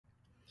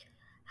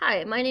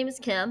Hi, my name is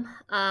Kim.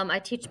 I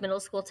teach middle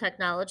school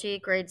technology,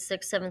 grades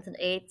 6th, 7th, and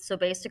 8th, so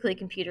basically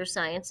computer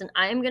science. And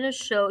I'm going to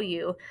show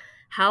you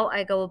how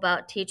I go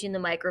about teaching the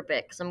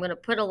microbit because I'm going to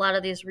put a lot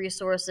of these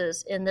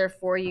resources in there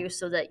for you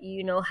so that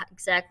you know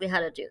exactly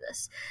how to do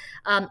this.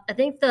 I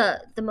think the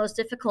most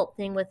difficult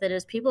thing with it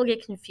is people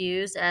get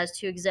confused as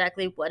to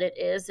exactly what it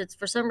is. It's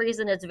for some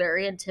reason it's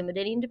very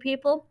intimidating to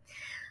people.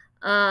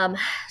 Um,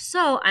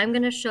 so I'm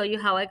going to show you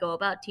how I go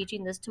about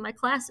teaching this to my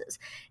classes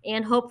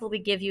and hopefully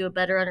give you a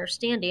better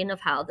understanding of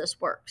how this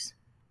works.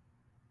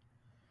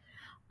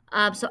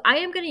 So I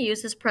am going to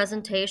use this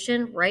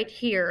presentation right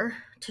here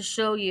to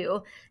show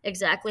you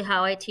exactly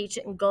how I teach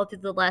it and go through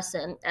the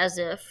lesson as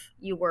if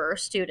you were a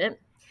student.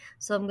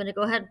 So I'm going to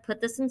go ahead and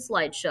put this in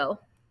slideshow.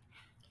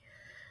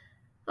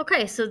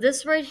 Okay, so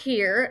this right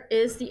here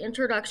is the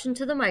introduction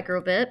to the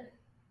microbit.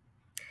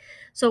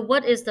 So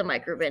what is the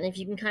microbit? And if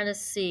you can kind of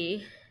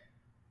see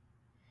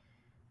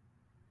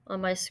on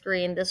my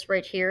screen, this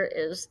right here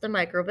is the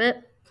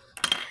microbit.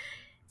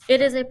 It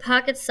is a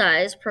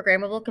pocket-sized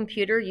programmable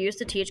computer used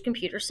to teach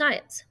computer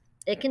science.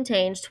 It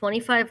contains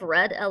 25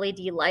 red LED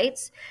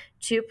lights,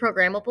 2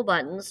 programmable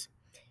buttons,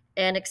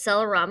 an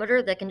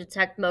accelerometer that can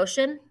detect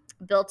motion,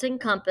 built-in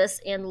compass,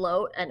 and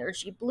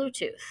low-energy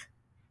Bluetooth.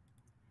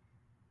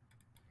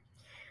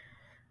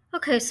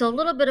 Okay, so a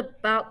little bit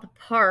about the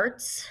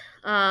parts.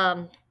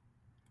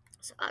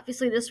 So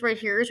obviously this right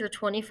here is your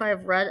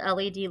 25 red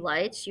LED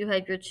lights. You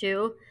have your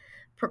 2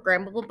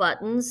 programmable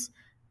buttons.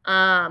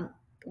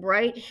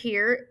 Right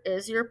here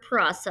is your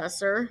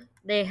processor.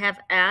 They have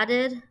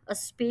added a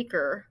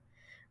speaker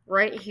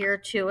right here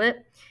to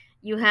it.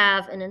 You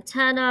have an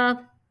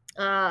antenna,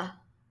 I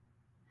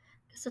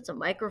guess it's a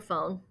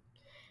microphone,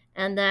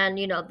 and then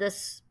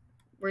this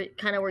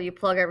kind of where you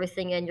plug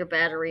everything in, your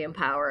battery and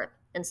power it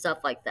and stuff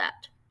like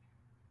that.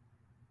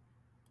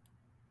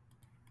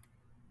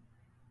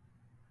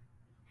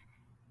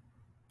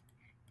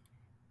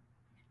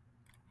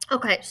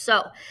 Okay,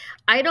 so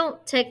I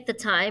don't take the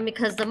time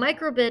because the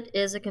microbit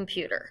is a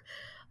computer.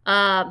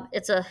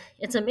 It's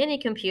a mini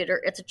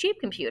computer. It's a cheap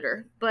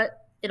computer,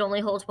 but it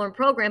only holds 1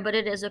 program, but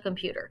it is a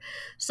computer.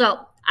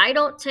 So I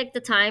don't take the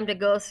time to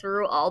go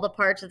through all the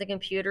parts of the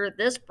computer.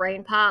 This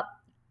brain pop,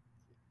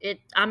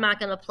 I'm not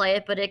going to play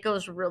it, but it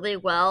goes really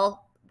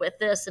well with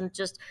this and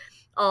just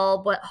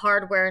all what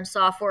hardware and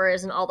software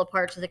is and all the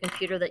parts of the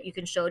computer that you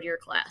can show to your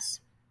class.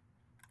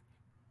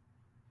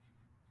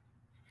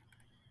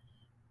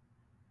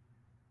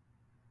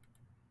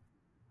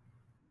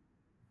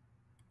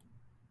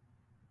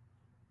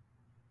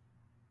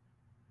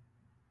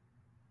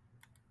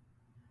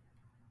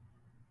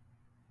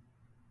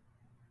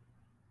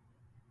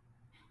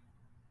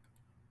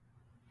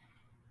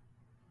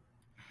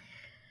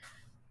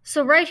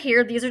 So right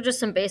here, these are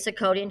just some basic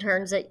coding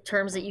terms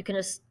that you can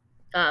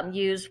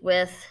use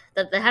with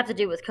that have to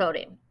do with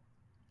coding.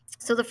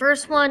 So the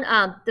first one,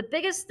 the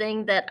biggest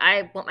thing that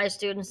I want my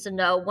students to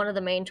know, one of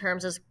the main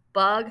terms is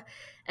bug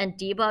and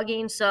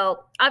debugging.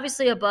 So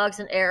obviously a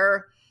bug's an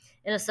error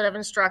in a set of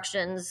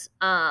instructions.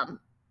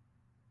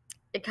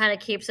 It kind of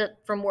keeps it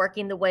from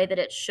working the way that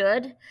it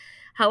should.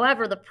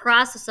 However, the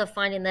process of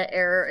finding that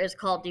error is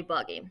called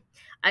debugging.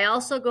 I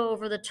also go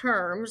over the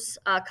terms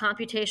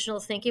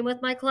computational thinking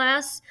with my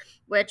class,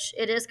 which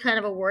it is kind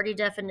of a wordy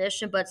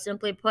definition, but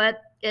simply put,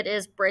 it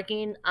is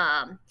breaking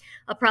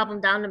a problem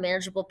down to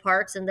manageable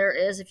parts. And there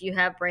is, if you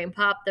have brain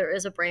pop, there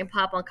is a brain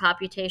pop on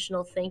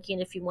computational thinking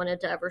if you wanted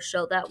to ever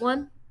show that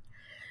one.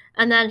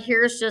 And then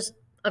here's just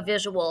a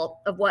visual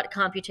of what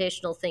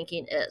computational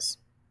thinking is.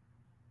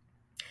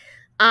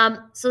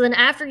 So then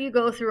after you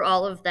go through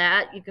all of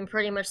that, you can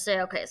pretty much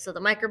say, okay, so the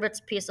microbit's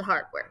a piece of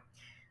hardware.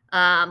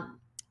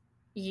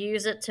 You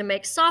use it to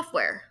make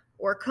software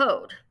or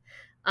code.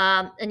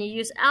 And you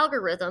use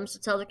algorithms to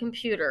tell the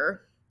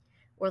computer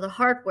or the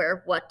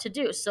hardware what to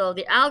do. So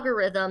the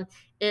algorithm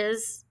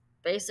is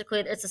basically,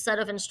 it's a set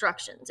of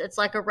instructions. It's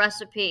like a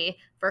recipe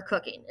for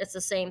cooking. It's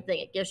the same thing.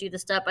 It gives you the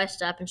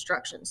step-by-step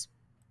instructions.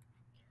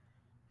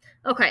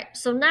 Okay,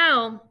 so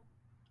now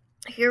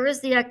here is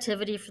the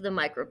activity for the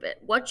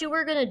microbit. What you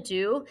are going to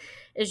do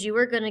is you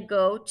are going to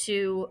go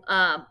to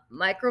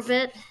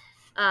Microbit.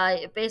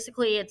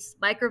 Basically, it's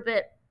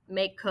Microbit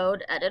Make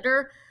Code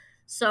Editor.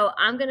 So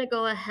I'm going to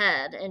go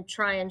ahead and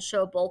try and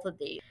show both of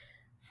these.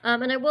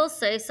 And I will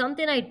say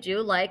something I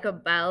do like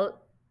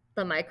about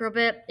the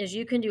microbit is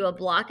you can do a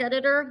block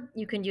editor.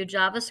 You can do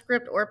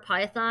JavaScript or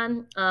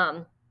Python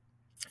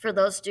for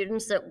those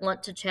students that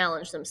want to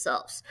challenge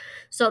themselves.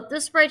 So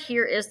this right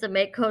here is the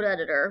Make Code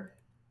Editor.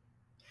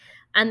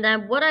 And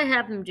then what I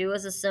have them do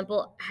is a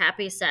simple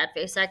happy, sad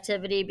face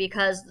activity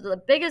because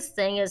the biggest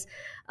thing is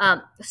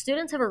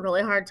students have a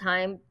really hard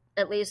time,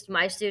 at least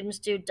my students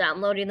do,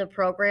 downloading the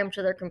program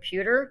to their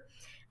computer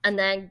and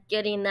then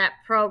getting that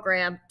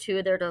program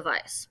to their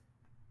device.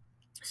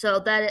 So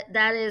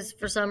that is,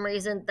 for some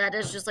reason, that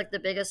is just like the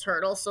biggest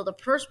hurdle. So the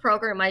first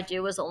program I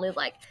do is only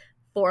like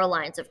 4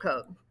 lines of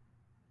code.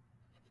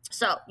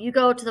 So you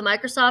go to the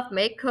Microsoft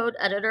Make Code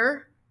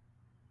Editor.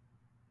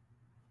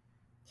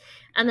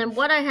 And then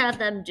what I have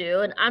them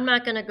do, and I'm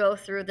not going to go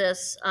through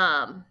this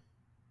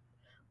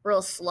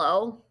real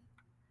slow.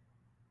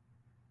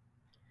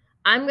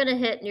 I'm going to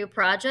hit new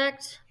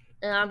project,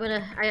 and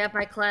I have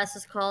my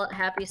classes call it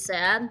happy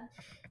sad.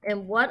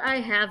 And what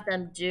I have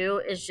them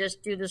do is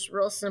just do this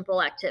real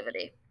simple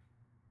activity.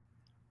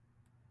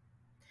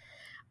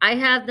 I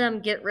have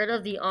them get rid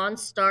of the on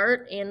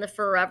start and the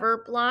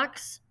forever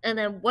blocks. And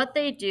then what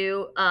they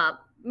do,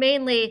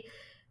 mainly,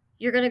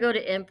 you're going to go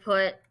to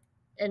input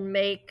and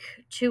make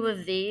 2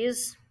 of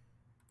these.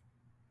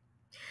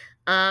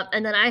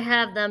 And then I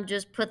have them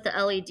just put the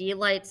LED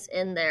lights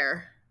in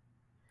there.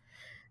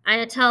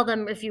 I tell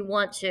them if you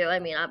want to. I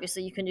mean,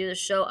 obviously, you can do the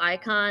show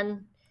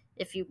icon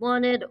if you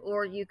wanted,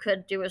 or you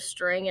could do a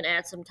string and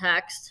add some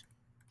text.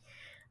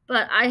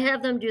 But I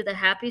have them do the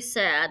happy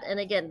sad. And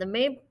again, the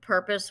main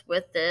purpose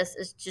with this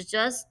is to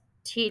just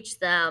teach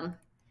them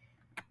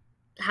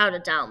how to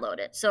download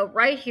it. So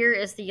right here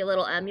is the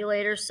little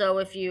emulator. So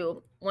if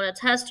you want to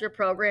test your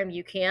program,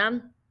 you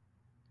can.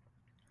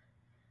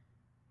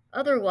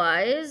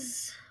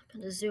 Otherwise, I'm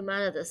going to zoom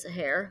out of this a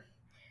hair.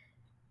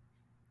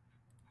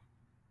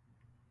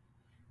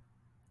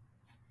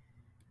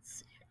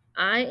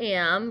 I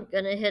am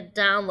going to hit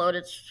download.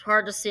 It's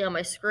hard to see on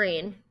my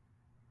screen.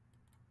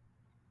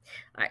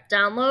 All right,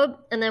 download.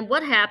 And then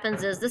what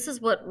happens is, this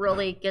is what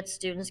really gets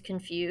students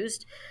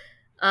confused.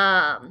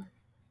 They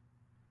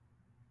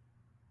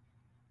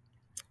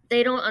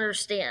don't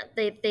understand.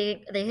 They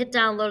hit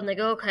download and they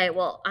go, okay,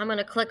 well, I'm going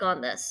to click on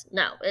this.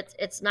 No,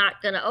 it's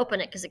not going to open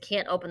it because it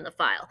can't open the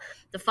file.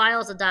 The file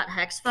is a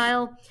 .hex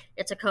file.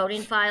 It's a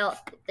coding file.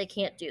 They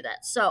can't do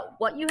that. So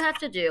what you have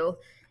to do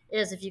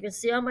is, if you can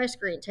see on my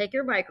screen, take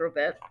your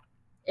Microbit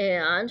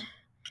and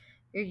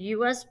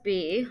your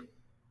USB,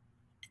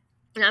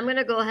 and I'm going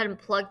to go ahead and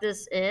plug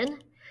this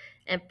in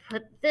and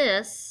put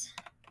this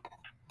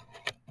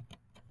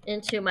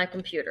into my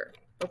computer,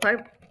 okay?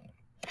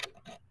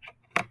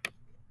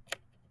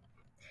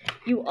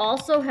 You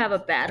also have a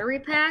battery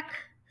pack,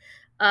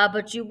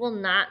 but you will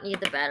not need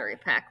the battery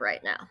pack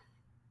right now.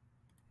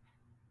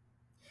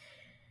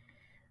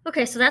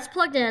 Okay, so that's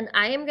plugged in.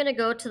 I am going to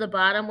go to the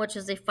bottom, which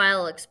is a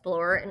file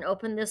explorer, and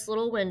open this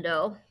little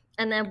window.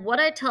 And then what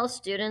I tell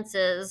students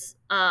is,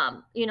 I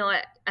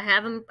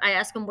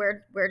ask them,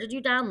 where did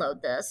you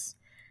download this?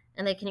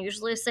 And they can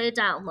usually say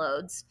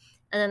downloads.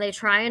 And then they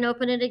try and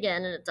open it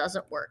again, and it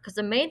doesn't work. Because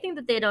the main thing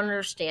that they don't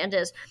understand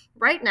is,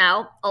 right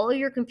now, all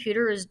your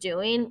computer is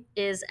doing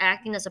is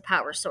acting as a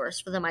power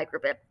source for the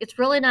Microbit. It's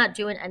really not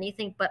doing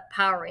anything but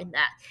powering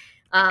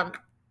that.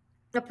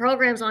 The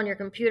program's on your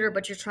computer,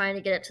 but you're trying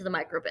to get it to the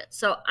Microbit.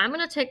 So I'm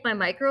going to take my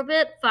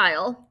Microbit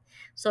file,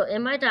 so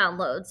in my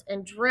downloads,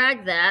 and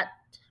drag that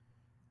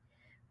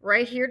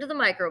right here to the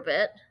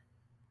Microbit.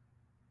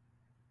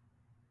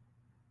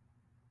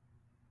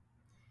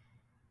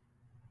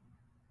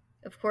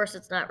 Of course,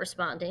 it's not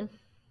responding.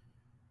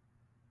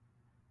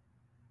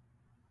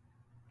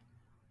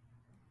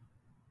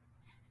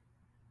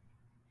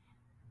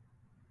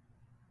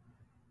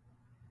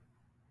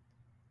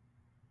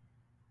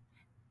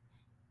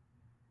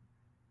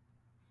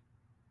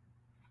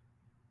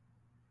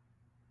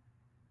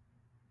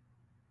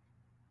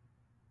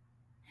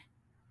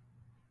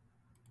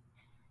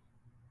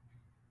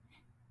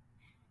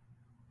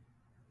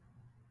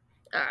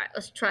 All right,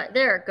 let's try.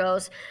 There it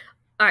goes.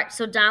 All right,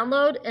 so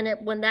download, and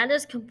when that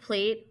is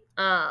complete,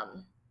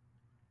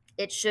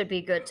 it should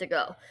be good to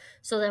go.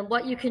 So then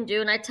what you can do,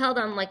 and I tell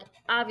them, like,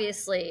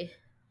 obviously,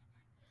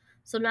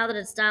 so now that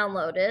it's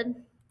downloaded,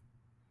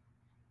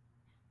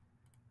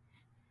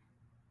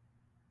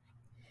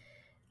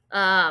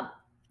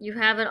 you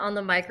have it on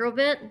the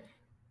Microbit.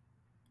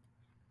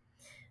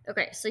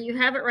 Okay, so you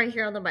have it right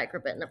here on the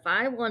Microbit. And if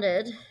I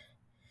wanted,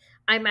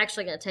 I'm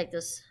actually going to take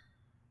this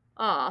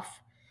off.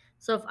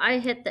 So if I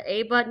hit the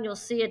A button, you'll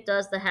see it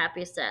does the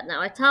happy set.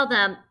 Now I tell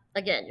them,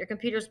 again, your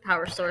computer's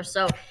power source.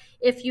 So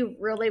if you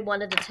really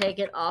wanted to take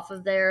it off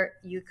of there,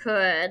 you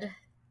could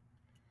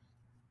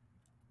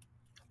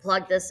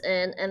plug this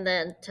in and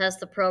then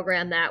test the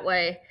program that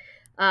way.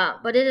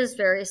 But it is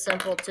very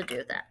simple to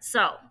do that.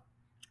 So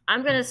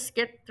I'm going to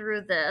skip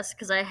through this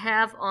because I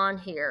have on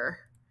here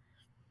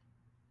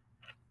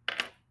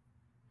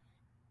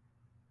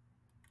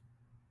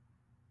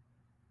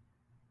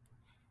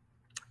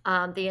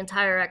the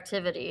entire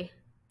activity,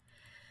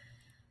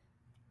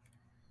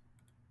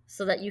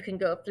 so that you can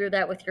go through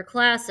that with your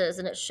classes,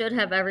 and it should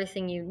have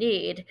everything you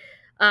need.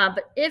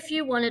 But if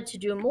you wanted to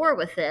do more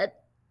with it,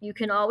 you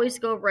can always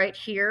go right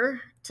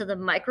here to the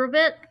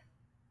Microbit.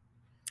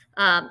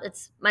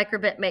 It's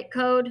Microbit Make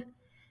Code.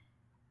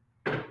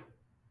 And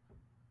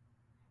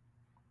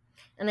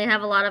they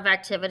have a lot of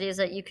activities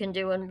that you can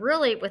do. And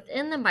really,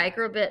 within the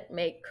Microbit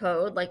Make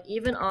Code, like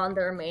even on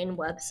their main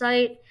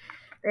website,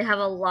 they have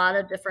a lot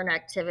of different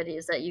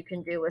activities that you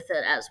can do with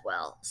it as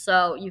well.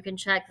 So you can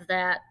check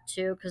that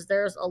too, because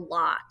there's a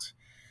lot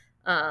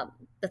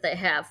that they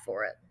have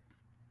for it,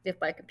 if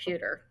my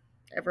computer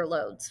ever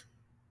loads.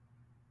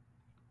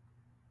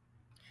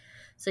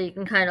 So you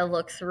can kind of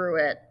look through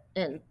it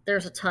and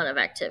there's a ton of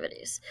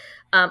activities.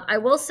 I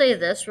will say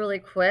this really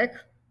quick.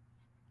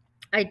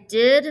 I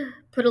did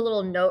put a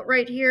little note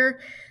right here.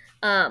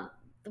 The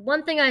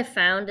one thing I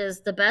found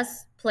is the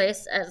best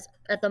place as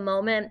at the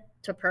moment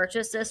to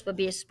purchase this would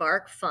be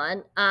Spark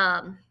Fun.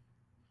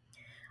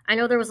 I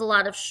know there was a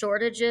lot of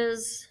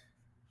shortages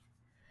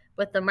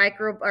with the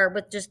micro or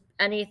with just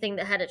anything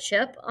that had a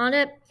chip on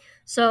it.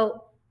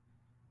 So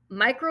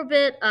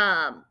Microbit,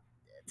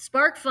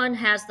 Spark Fun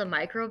has the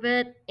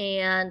Microbit,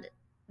 and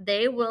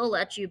they will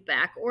let you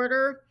back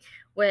order,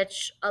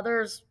 which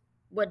others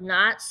would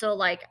not. So,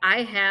 like,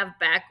 I have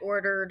back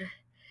ordered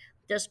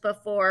this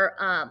before.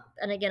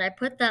 And again, I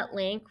put that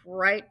link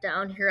right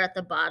down here at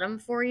the bottom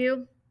for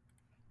you.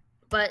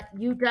 But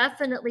you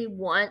definitely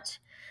want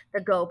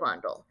the Go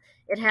bundle.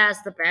 It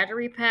has the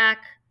battery pack,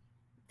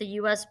 the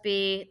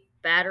USB,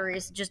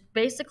 batteries, just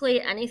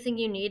basically anything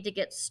you need to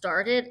get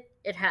started.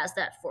 It has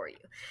that for you.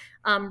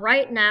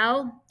 Right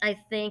now, I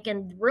think,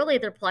 and really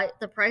the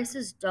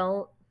prices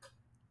don't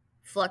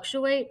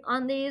fluctuate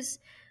on these.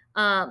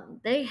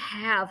 They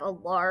have a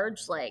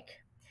large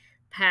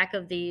pack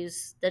of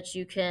these that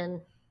you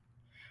can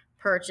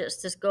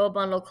purchase. This Go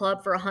Bundle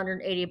Club for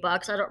 180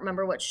 bucks. I don't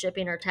remember what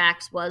shipping or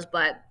tax was,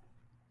 but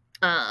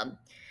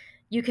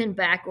you can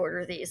back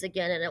order these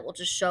again and it will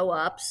just show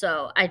up.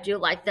 So I do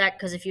like that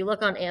because if you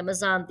look on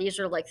Amazon, these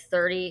are like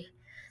 30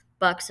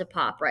 bucks a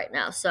pop right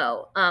now.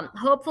 So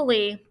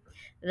hopefully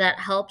that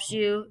helps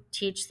you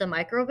teach the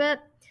microbit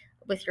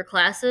with your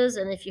classes.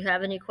 And if you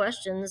have any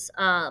questions,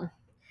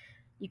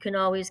 you can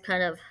always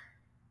kind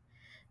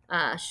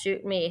of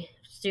shoot me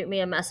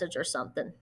a message or something.